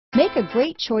Make a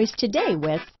great choice today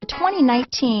with the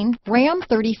 2019 Ram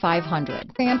 3500.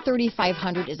 Ram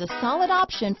 3500 is a solid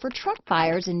option for truck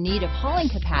buyers in need of hauling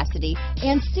capacity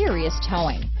and serious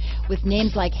towing. With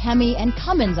names like HEMI and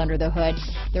Cummins under the hood,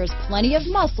 there's plenty of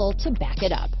muscle to back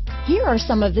it up. Here are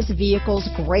some of this vehicle's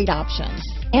great options: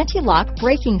 anti-lock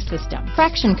braking system,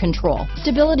 traction control,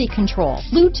 stability control,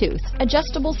 Bluetooth,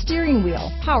 adjustable steering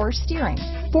wheel, power steering,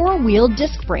 four-wheel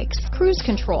disc brakes, cruise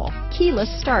control, keyless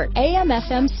start,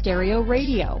 AM/FM stereo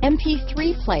radio,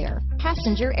 MP3 player,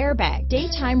 passenger airbag,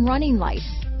 daytime running lights,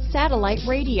 satellite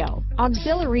radio,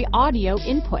 auxiliary audio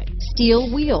input,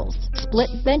 steel wheels, split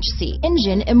bench seat,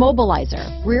 engine immobilizer,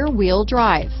 rear wheel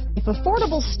drive. If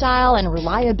affordable style and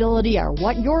reliability are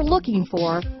what you're looking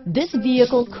for, this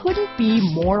vehicle couldn't be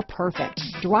more perfect.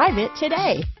 Drive it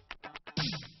today.